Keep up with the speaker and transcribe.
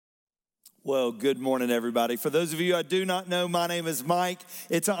Well, good morning, everybody. For those of you I do not know, my name is Mike.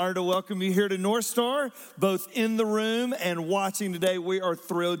 It's an honor to welcome you here to North Star, both in the room and watching today. We are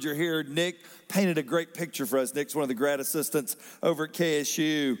thrilled you're here. Nick painted a great picture for us. Nick's one of the grad assistants over at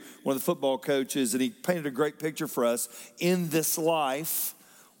KSU, one of the football coaches, and he painted a great picture for us. In this life,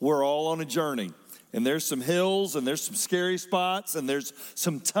 we're all on a journey, and there's some hills, and there's some scary spots, and there's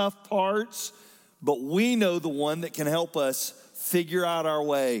some tough parts, but we know the one that can help us figure out our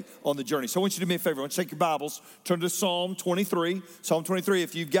way on the journey. So I want you to do me a favor. I want you to take your Bibles, turn to Psalm 23. Psalm 23,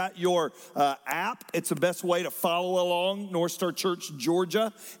 if you've got your app, it's the best way to follow along, North Star Church,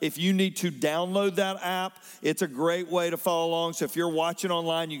 Georgia. If you need to download that app, it's a great way to follow along. So if you're watching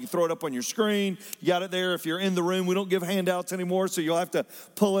online, you can throw it up on your screen. You got it there. If you're in the room, we don't give handouts anymore, so you'll have to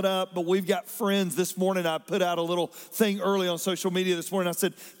pull it up. But we've got friends this morning. I put out a little thing early on social media this morning. I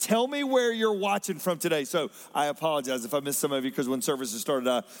said, tell me where you're watching from today. So I apologize if I missed some of you, because when services started,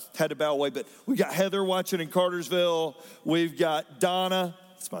 I had to bow away. But we got Heather watching in Cartersville. We've got Donna.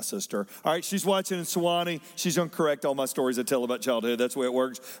 That's my sister. All right, she's watching in Sewanee. She's going to correct all my stories I tell about childhood. That's the way it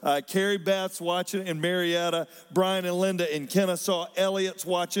works. Carrie Beth's watching in Marietta. Brian and Linda in Kennesaw. Elliot's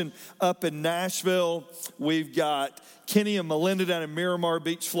watching up in Nashville. We've got Kenny and Melinda down in Miramar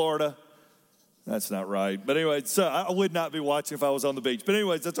Beach, Florida. That's not right. But anyway, so I would not be watching if I was on the beach. But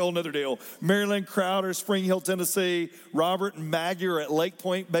anyways, that's a whole nother deal. Marilyn Crowder, Spring Hill, Tennessee. Robert and Maggie are at Lake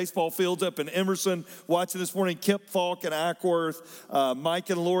Point baseball fields up in Emerson watching this morning. Kip Falk in Ackworth.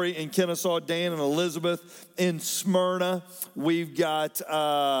 Mike and Lori in Kennesaw. Dan and Elizabeth in Smyrna. We've got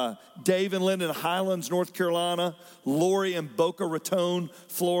Dave and Lynn in Highlands, North Carolina. Lori in Boca Raton,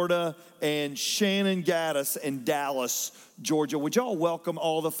 Florida. And Shannon Gaddis in Dallas, Georgia. Would y'all welcome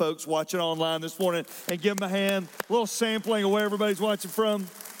all the folks watching online this morning and give them a hand? A little sampling of where everybody's watching from.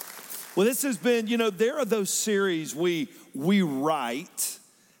 Well, this has been, there are those series we write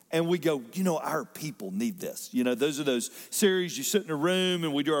and we go, our people need this. Those are those series you sit in a room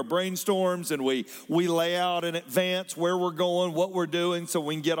and we do our brainstorms and we lay out in advance where we're going, what we're doing, so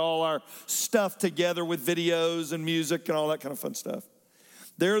we can get all our stuff together with videos and music and all that kind of fun stuff.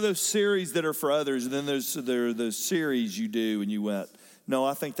 There are those series that are for others, and then there are those series you do, and you went, no,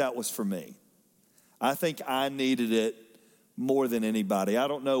 I think that was for me. I think I needed it more than anybody. I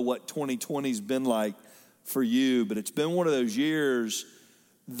don't know what 2020's been like for you, but it's been one of those years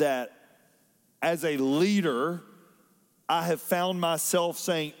that as a leader, I have found myself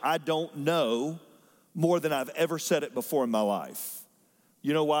saying, I don't know, more than I've ever said it before in my life.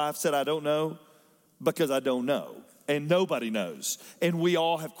 You know why I've said I don't know? Because I don't know. And nobody knows. And we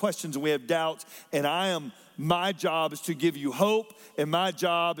all have questions and we have doubts. And my job is to give you hope. And my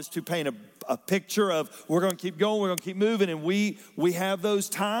job is to paint a picture of we're going to keep going, we're going to keep moving. And we have those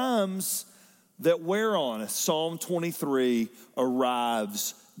times that wear on us. Psalm 23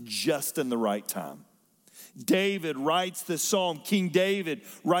 arrives just in the right time. David writes this psalm. King David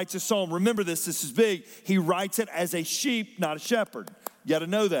writes a psalm. Remember this is big. He writes it as a sheep, not a shepherd. You got to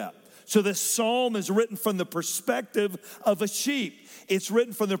know that. So this psalm is written from the perspective of a sheep. It's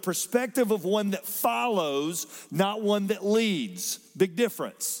written from the perspective of one that follows, not one that leads. Big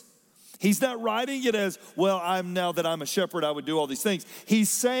difference. He's not writing it as, well, now that I'm a shepherd, I would do all these things. He's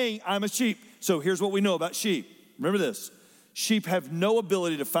saying, I'm a sheep. So here's what we know about sheep. Remember this. Sheep have no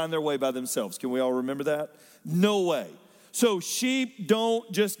ability to find their way by themselves. Can we all remember that? No way. So sheep don't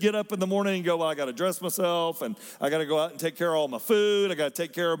just get up in the morning and go, well, I got to dress myself and I got to go out and take care of all my food. I got to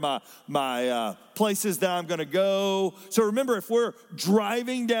take care of my places that I'm going to go. So remember, if we're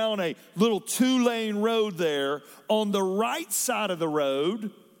driving down a little 2-lane road there, on the right side of the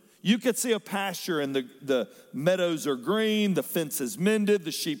road, you could see a pasture and the meadows are green, the fence is mended,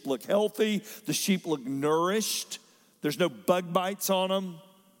 the sheep look healthy, the sheep look nourished. There's no bug bites on them.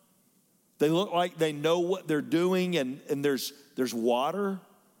 They look like they know what they're doing, and there's water.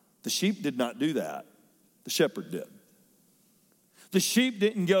 The sheep did not do that. The shepherd did. The sheep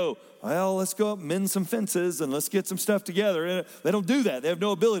didn't go, well, let's go up and mend some fences and let's get some stuff together. They don't do that. They have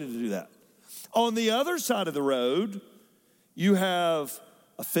no ability to do that. On the other side of the road, you have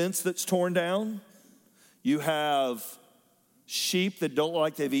a fence that's torn down. You have sheep that don't look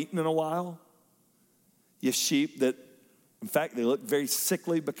like they've eaten in a while. You have sheep that, in fact, they look very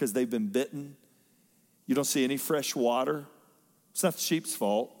sickly because they've been bitten. You don't see any fresh water. It's not the sheep's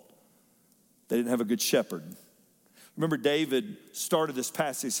fault. They didn't have a good shepherd. Remember, David started this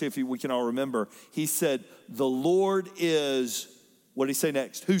passage, see if we can all remember. He said, the Lord is, what did he say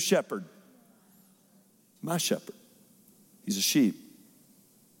next? Whose shepherd? My shepherd. He's a sheep.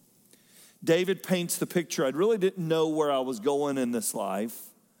 David paints the picture. I really didn't know where I was going in this life.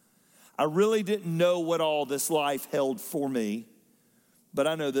 I really didn't know what all this life held for me. But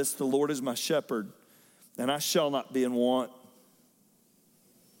I know this, the Lord is my shepherd, and I shall not be in want.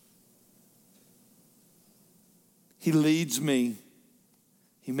 He leads me.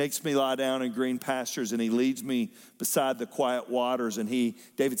 He makes me lie down in green pastures, and he leads me beside the quiet waters. And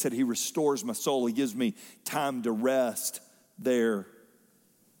David said, he restores my soul. He gives me time to rest there.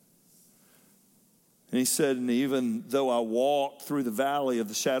 And he said, and even though I walk through the valley of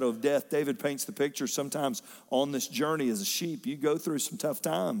the shadow of death, David paints the picture sometimes on this journey as a sheep, you go through some tough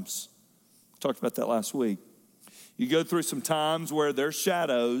times. I talked about that last week. You go through some times where there's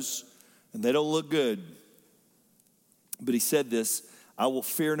shadows and they don't look good. But he said this, I will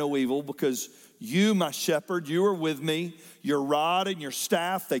fear no evil because you, my shepherd, you are with me. Your rod and your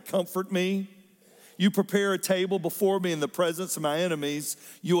staff, they comfort me. You prepare a table before me in the presence of my enemies.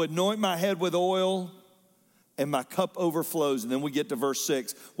 You anoint my head with oil and my cup overflows. And then we get to verse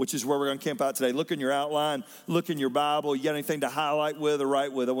 6, which is where we're going to camp out today. Look in your outline, look in your Bible. You got anything to highlight with or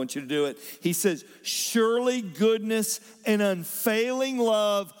write with? I want you to do it. He says, surely goodness and unfailing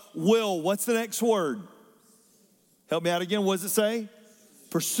love will, what's the next word? Help me out again. What does it say?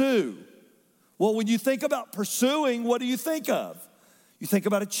 Pursue. Well, when you think about pursuing, what do you think of? You think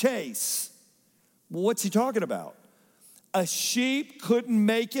about a chase. Well, what's he talking about? A sheep couldn't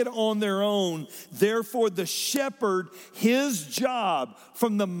make it on their own. Therefore, the shepherd, his job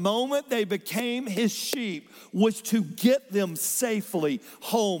from the moment they became his sheep was to get them safely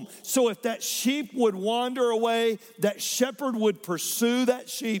home. So if that sheep would wander away, that shepherd would pursue that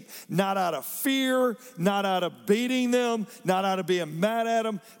sheep, not out of fear, not out of beating them, not out of being mad at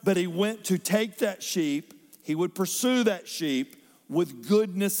them, but he went to take that sheep. He would pursue that sheep with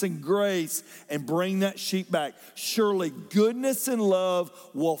goodness and grace and bring that sheep back. Surely goodness and love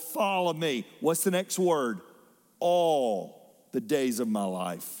will follow me. What's the next word? All the days of my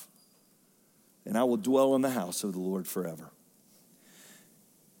life. And I will dwell in the house of the Lord forever.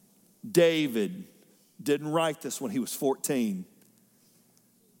 David didn't write this when he was 14.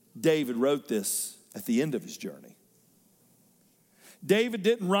 David wrote this at the end of his journey. David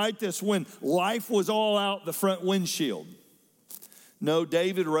didn't write this when life was all out the front windshield. No,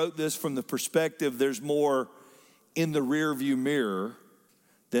 David wrote this from the perspective there's more in the rearview mirror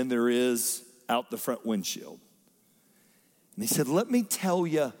than there is out the front windshield. And he said, let me tell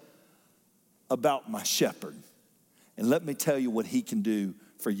you about my shepherd. And let me tell you what he can do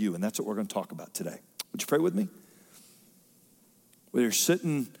for you. And that's what we're going to talk about today. Would you pray with me? Whether you're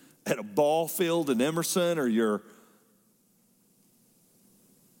sitting at a ball field in Emerson or you're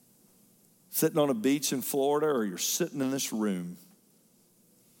sitting on a beach in Florida or you're sitting in this room,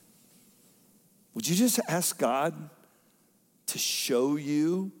 would you just ask God to show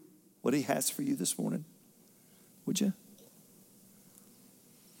you what he has for you this morning? Would you?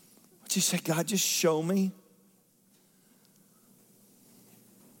 Would you say, God, just show me?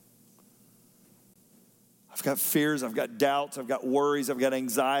 I've got fears, I've got doubts, I've got worries, I've got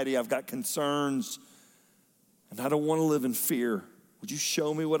anxiety, I've got concerns, and I don't want to live in fear. Would you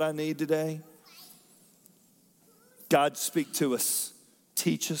show me what I need today? God, speak to us,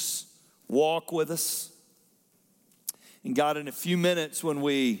 teach us, walk with us. And God, in a few minutes when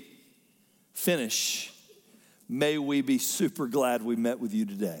we finish, may we be super glad we met with you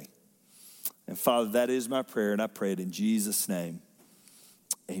today. And Father, that is my prayer, and I pray it in Jesus' name.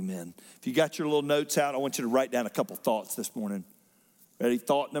 Amen. If you got your little notes out, I want you to write down a couple thoughts this morning. Ready?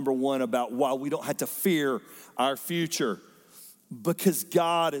 Thought number one about why we don't have to fear our future. Because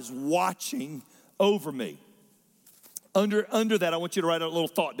God is watching over me. Under that, I want you to write a little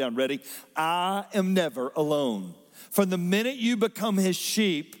thought down. Ready? I am never alone. From the minute you become his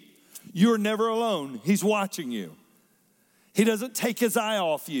sheep, you're never alone. He's watching you. He doesn't take his eye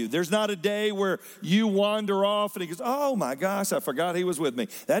off you. There's not a day where you wander off and he goes, oh my gosh, I forgot he was with me.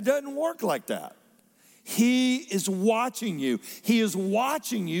 That doesn't work like that. He is watching you. He is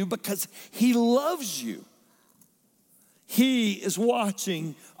watching you because he loves you. He is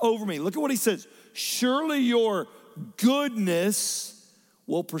watching over me. Look at what he says. Surely your goodness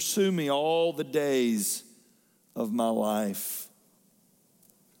will pursue me all the days of my life.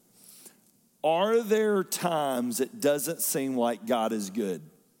 Are there times it doesn't seem like God is good?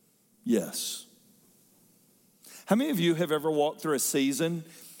 Yes. How many of you have ever walked through a season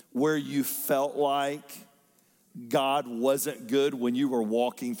where you felt like God wasn't good when you were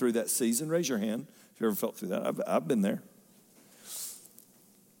walking through that season? Raise your hand if you ever felt through that. I've been there.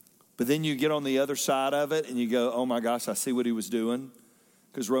 But then you get on the other side of it and you go, oh my gosh, I see what he was doing.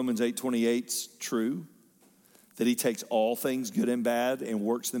 Because Romans 8:28's true. That he takes all things good and bad and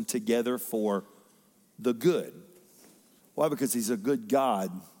works them together for the good. Why? Because he's a good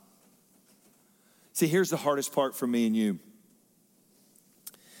God. See, here's the hardest part for me and you.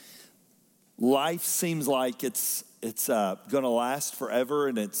 life seems like it's going to last forever,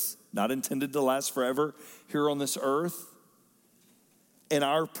 and it's not intended to last forever here on this earth. And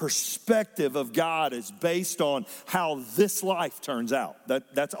our perspective of God is based on how this life turns out.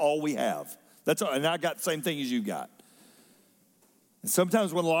 That's all we have. That's all, and I got the same thing as you got. And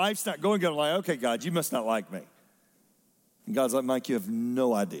sometimes when life's not going good, I'm like, okay, God, you must not like me. And God's like, Mike, you have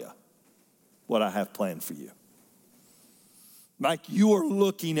no idea what I have planned for you. Mike, you are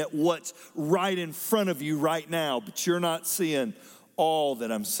looking at what's right in front of you right now, but you're not seeing all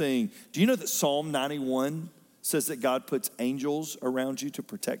that I'm seeing. Do you know that Psalm 91 says that God puts angels around you to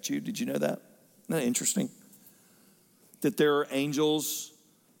protect you? Did you know that? Isn't that interesting? That there are angels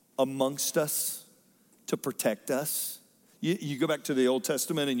amongst us to protect us. You go back to the Old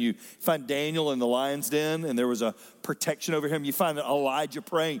Testament and you find Daniel in the lion's den, and there was a protection over him. You find that Elijah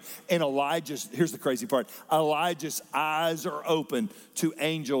praying, and here's the crazy part, Elijah's eyes are open to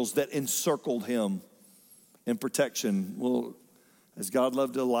angels that encircled him in protection. Well, as God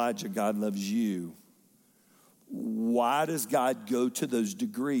loved Elijah, God loves you. Why does God go to those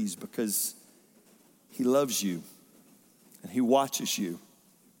degrees? Because he loves you and he watches you.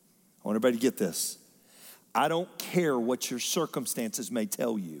 I want everybody to get this. I don't care what your circumstances may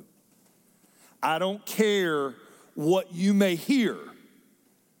tell you. I don't care what you may hear.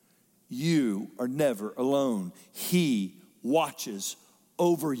 You are never alone. He watches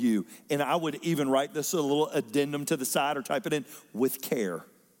over you. And I would even write this a little addendum to the side or type it in, with care.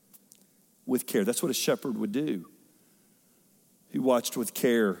 With care. That's what a shepherd would do. He watched with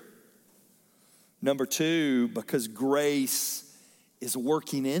care. Number two, because grace is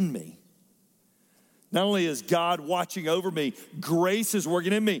working in me. Not only is God watching over me, grace is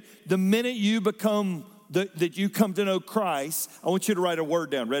working in me. The minute you become, that you come to know Christ, I want you to write a word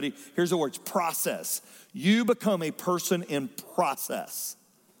down. Ready? Here's the words, process. You become a person in process.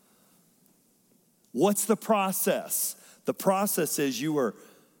 What's the process? The process is you are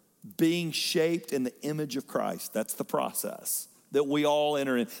being shaped in the image of Christ. That's the process that we all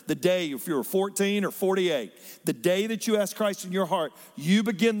enter in. The day, if you're 14 or 48, the day that you ask Christ in your heart, you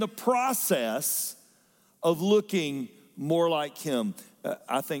begin the process of looking more like him.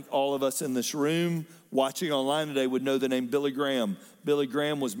 I think all of us in this room watching online today would know the name Billy Graham. Billy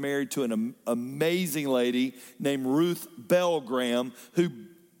Graham was married to an amazing lady named Ruth Bell Graham, who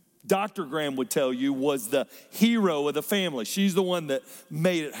Dr. Graham would tell you was the hero of the family. She's the one that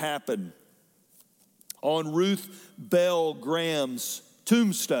made it happen. On Ruth Bell Graham's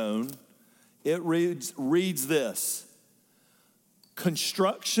tombstone, it reads this: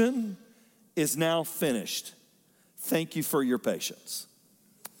 construction is now finished. Thank you for your patience.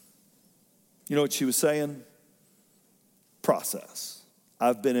 You know what she was saying? Process.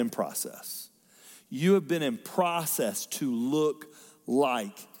 I've been in process. You have been in process to look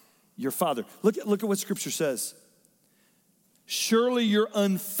like your Father. Look at what Scripture says. Surely your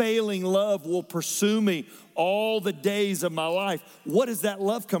unfailing love will pursue me all the days of my life. What does that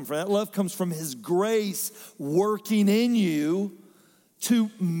love come from? That love comes from his grace working in you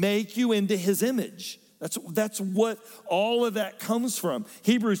to make you into his image. That's what all of that comes from.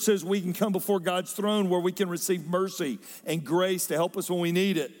 Hebrews says we can come before God's throne where we can receive mercy and grace to help us when we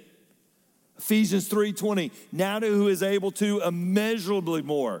need it. Ephesians 3:20, now to who is able to immeasurably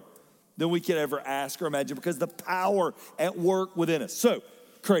more than we could ever ask or imagine, because the power at work within us. So,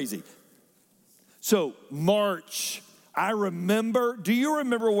 crazy. So, March, do you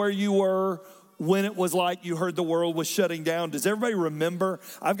remember where you were when it was like you heard the world was shutting down? Does everybody remember?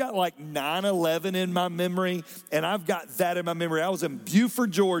 I've got like 9/11 in my memory, and I've got that in my memory. I was in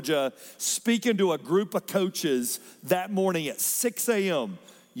Buford, Georgia, speaking to a group of coaches that morning at 6 a.m.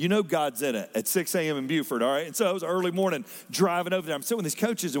 You know God's in it at 6 a.m. in Buford, all right? And so it was early morning driving over there. I'm sitting with these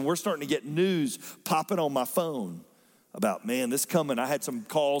coaches, and we're starting to get news popping on my phone about, man, this coming. I had some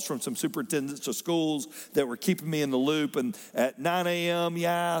calls from some superintendents of schools that were keeping me in the loop. And at 9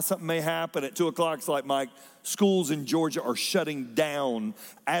 a.m., something may happen. At 2 o'clock, it's like, Mike, schools in Georgia are shutting down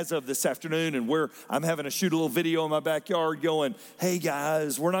as of this afternoon. And I'm having to shoot a little video in my backyard going, hey,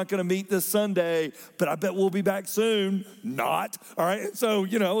 guys, we're not going to meet this Sunday, but I bet we'll be back soon. Not, all right? And so,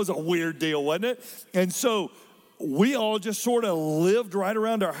 it was a weird deal, wasn't it? And so we all just sort of lived right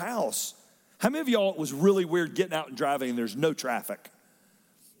around our house. How many of y'all, it was really weird getting out and driving and there's no traffic,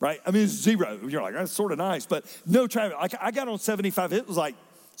 right? I mean, it's zero. You're like, that's sort of nice, but no traffic. Like I got on 75. It was like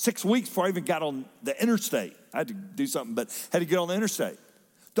 6 weeks before I even got on the interstate. I had to do something, but had to get on the interstate.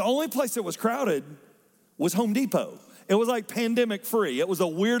 The only place that was crowded was Home Depot. It was like pandemic free. It was the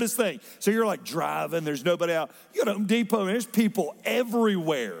weirdest thing. So you're like driving, there's nobody out. You go to Home Depot and there's people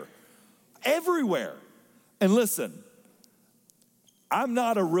everywhere. Everywhere. And listen, I'm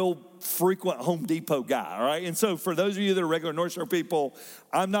not a real frequent Home Depot guy, all right? And so for those of you that are regular North Shore people,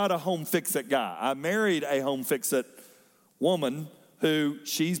 I'm not a home fix-it guy. I married a home fix-it woman who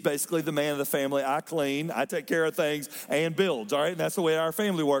she's basically the man of the family. I clean, I take care of things, and builds, all right? And that's the way our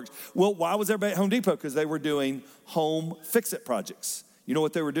family works. Well, why was everybody at Home Depot? Because they were doing home fix-it projects. You know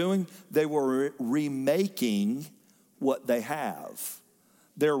what they were doing? They were remaking what they have.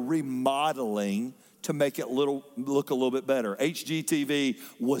 They're remodeling to make it look a little bit better. HGTV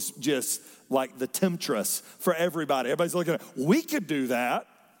was just like the temptress for everybody. Everybody's looking at, we could do that.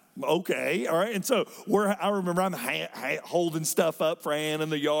 Okay, all right. And so I remember I'm holding stuff up for Ann in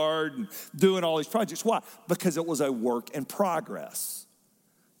the yard and doing all these projects. Why? Because it was a work in progress.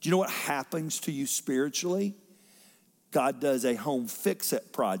 Do you know what happens to you spiritually? God does a home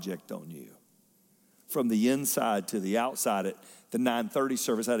fix-it project on you. From the inside to the outside. At the 9:30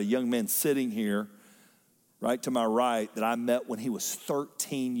 service, I had a young man sitting here, right to my right, that I met when he was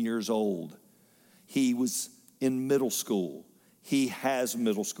 13 years old. He was in middle school. He has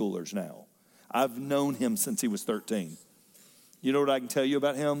middle schoolers now. I've known him since he was 13. You know what I can tell you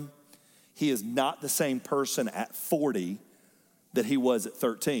about him? He is not the same person at 40 that he was at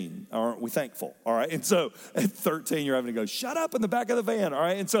 13. Aren't we thankful? All right. And so at 13, you're having to go, shut up in the back of the van. All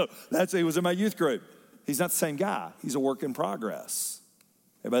right. And so he was in my youth group. He's not the same guy. He's a work in progress.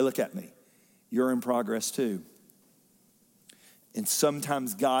 Everybody look at me. You're in progress too. And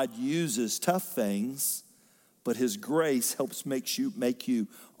sometimes God uses tough things, but his grace helps make you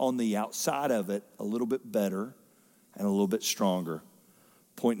on the outside of it a little bit better and a little bit stronger.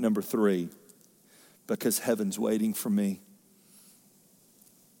 Point number 3, because heaven's waiting for me.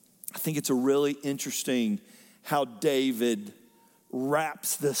 I think it's a really interesting how David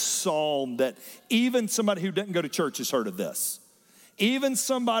wraps this psalm that even somebody who doesn't go to church has heard of this. Even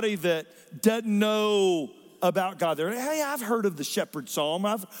somebody that doesn't know about God, they're, hey, I've heard of the shepherd psalm.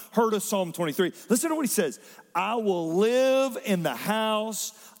 I've heard of Psalm 23. Listen to what he says. I will live in the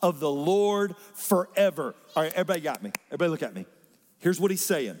house of the Lord forever. All right, everybody got me. Everybody look at me. Here's what he's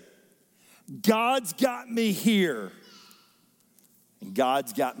saying. God's got me here, and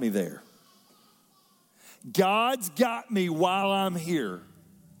God's got me there. God's got me while I'm here,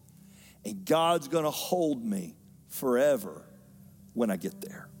 and God's going to hold me forever when I get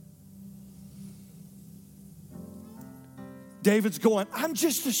there. David's going, I'm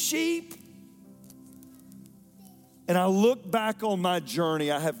just a sheep. And I look back on my journey,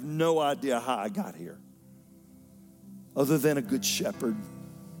 I have no idea how I got here, other than a good shepherd.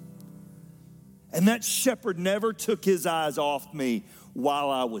 And that shepherd never took his eyes off me while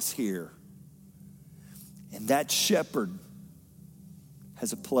I was here. And that shepherd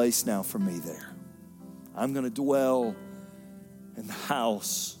has a place now for me there. I'm going to dwell in the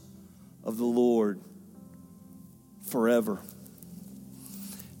house of the Lord forever.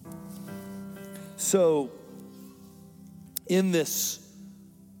 So, in this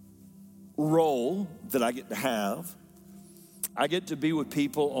role that I get to have, I get to be with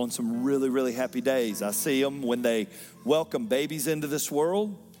people on some really, really happy days. I see them when they welcome babies into this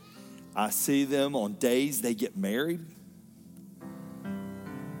world. I see them on days they get married.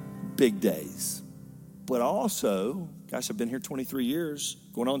 Big days. But also, gosh, I've been here 23 years,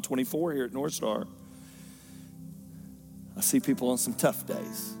 going on 24 here at North Star. I see people on some tough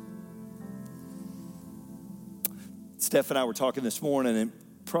days. Steph and I were talking this morning, and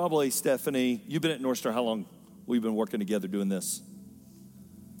probably, Stephanie, you've been at North Star how long? We've been working together doing this.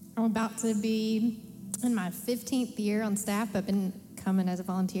 I'm about to be in my 15th year on staff. I've been coming as a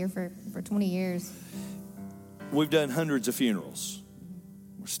volunteer for 20 years. We've done hundreds of funerals.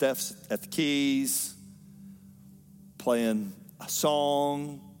 Where Steph's at the keys, playing a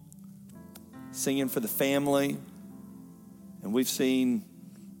song, singing for the family. And we've seen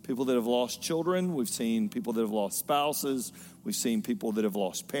people that have lost children. We've seen people that have lost spouses. We've seen people that have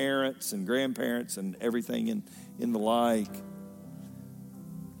lost parents and grandparents and everything in the like.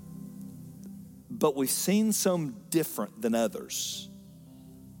 But we've seen some different than others.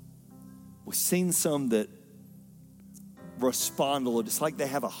 We've seen some that respond a little, it's like they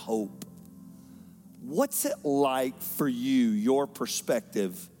have a hope. What's it like for you, your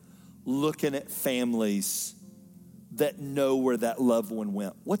perspective, looking at families that know where that loved one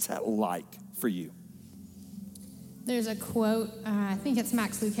went? What's that like for you? There's a quote, I think it's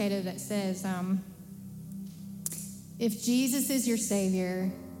Max Lucado, that says, if Jesus is your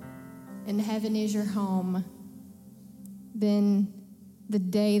Savior and heaven is your home, then the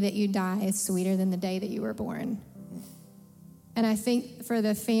day that you die is sweeter than the day that you were born. And I think for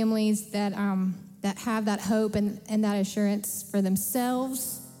the families that have that hope and that assurance for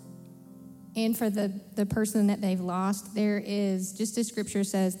themselves and for the person that they've lost, there is, just as Scripture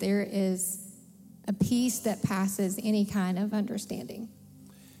says, there is a peace that passes any kind of understanding.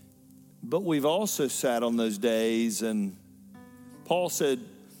 But we've also sat on those days, and Paul said,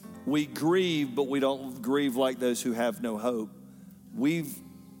 we grieve, but we don't grieve like those who have no hope. We've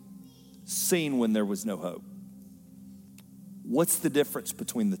seen when there was no hope. What's the difference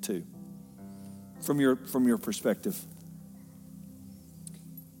between the two from your perspective?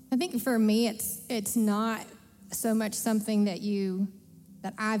 I think for me, it's not so much something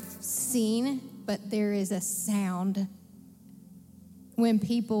that I've seen, but there is a sound when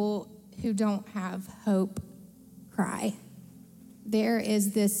people who don't have hope cry. There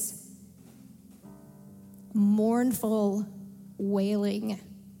is this mournful wailing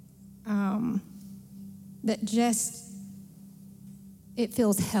that just, it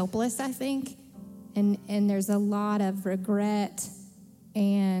feels helpless, I think. And there's a lot of regret,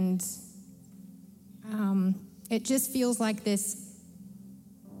 and it just feels like this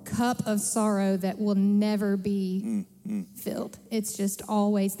cup of sorrow that will never be filled. It's just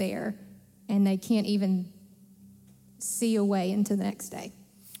always there, and they can't even see a way into the next day.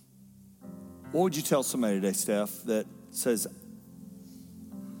 What would you tell somebody today, Steph, that says,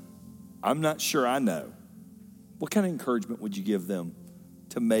 I'm not sure I know? What kind of encouragement would you give them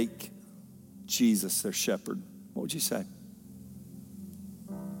to make Jesus their shepherd? What would you say?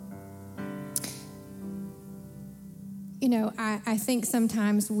 You know, I think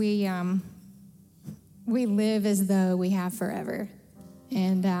sometimes we live as though we have forever.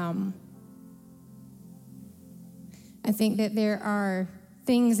 And I think that there are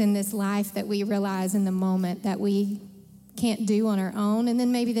things in this life that we realize in the moment that we can't do on our own. And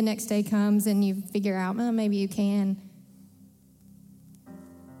then maybe the next day comes and you figure out, well, maybe you can.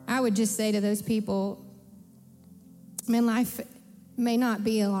 I would just say to those people, man, life may not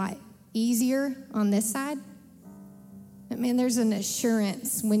be a lot easier on this side. But man, there's an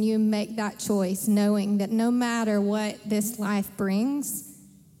assurance when you make that choice, knowing that no matter what this life brings,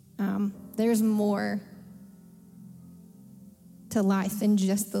 there's more to life than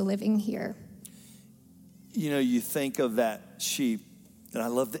just the living here. You know, you think of that sheep, and I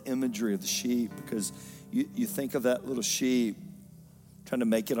love the imagery of the sheep, because you think of that little sheep trying to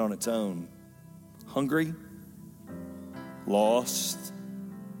make it on its own. Hungry, lost,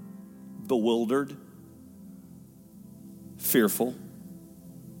 bewildered, fearful.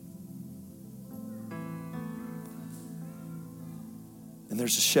 And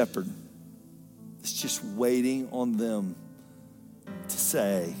there's a shepherd that's just waiting on them to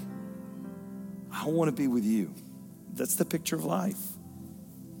say, I want to be with you. That's the picture of life.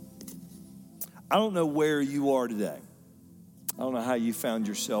 I don't know where you are today. I don't know how you found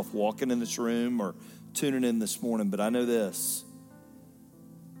yourself walking in this room or tuning in this morning, but I know this.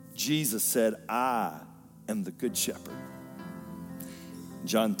 Jesus said, I am the good shepherd.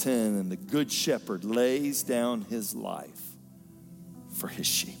 John 10, and the good shepherd lays down his life for his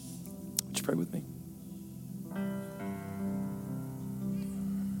sheep. Would you pray with me?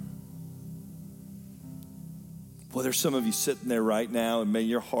 Well, there's some of you sitting there right now, and man,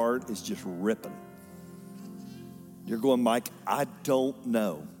 your heart is just ripping. You're going, Mike, I don't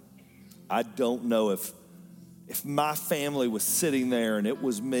know. I don't know if my family was sitting there and it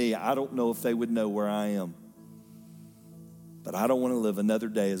was me, I don't know if they would know where I am. But I don't want to live another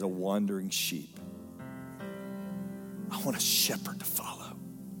day as a wandering sheep. I want a shepherd to follow.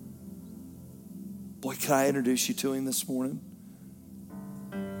 Boy, can I introduce you to him this morning?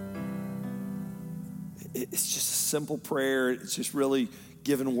 It's just a simple prayer. It's just really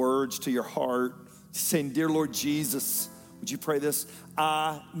giving words to your heart. Saying, dear Lord Jesus, would you pray this?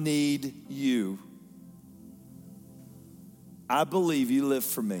 I need you. I believe you live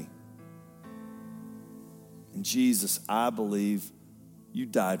for me. And Jesus, I believe you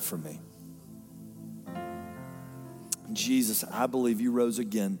died for me. And Jesus, I believe you rose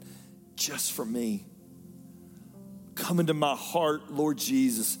again just for me. Come into my heart, Lord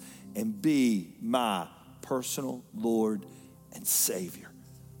Jesus, and be my personal Lord and Savior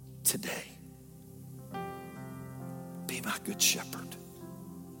today. Be my good shepherd.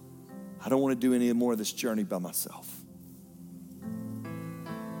 I don't want to do any more of this journey by myself.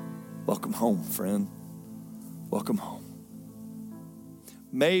 Welcome home, friend. Welcome home.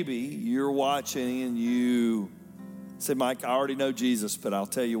 Maybe you're watching and you say, Mike, I already know Jesus, but I'll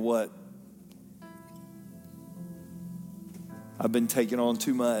tell you what. I've been taking on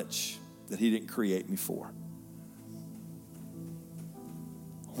too much that he didn't create me for.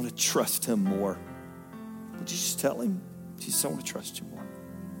 I want to trust him more. Would you just tell him, Jesus, I want to trust you more.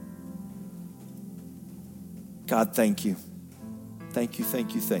 God, thank you. Thank you,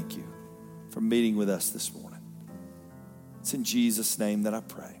 thank you, thank you for meeting with us this morning. It's in Jesus' name that I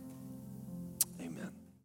pray.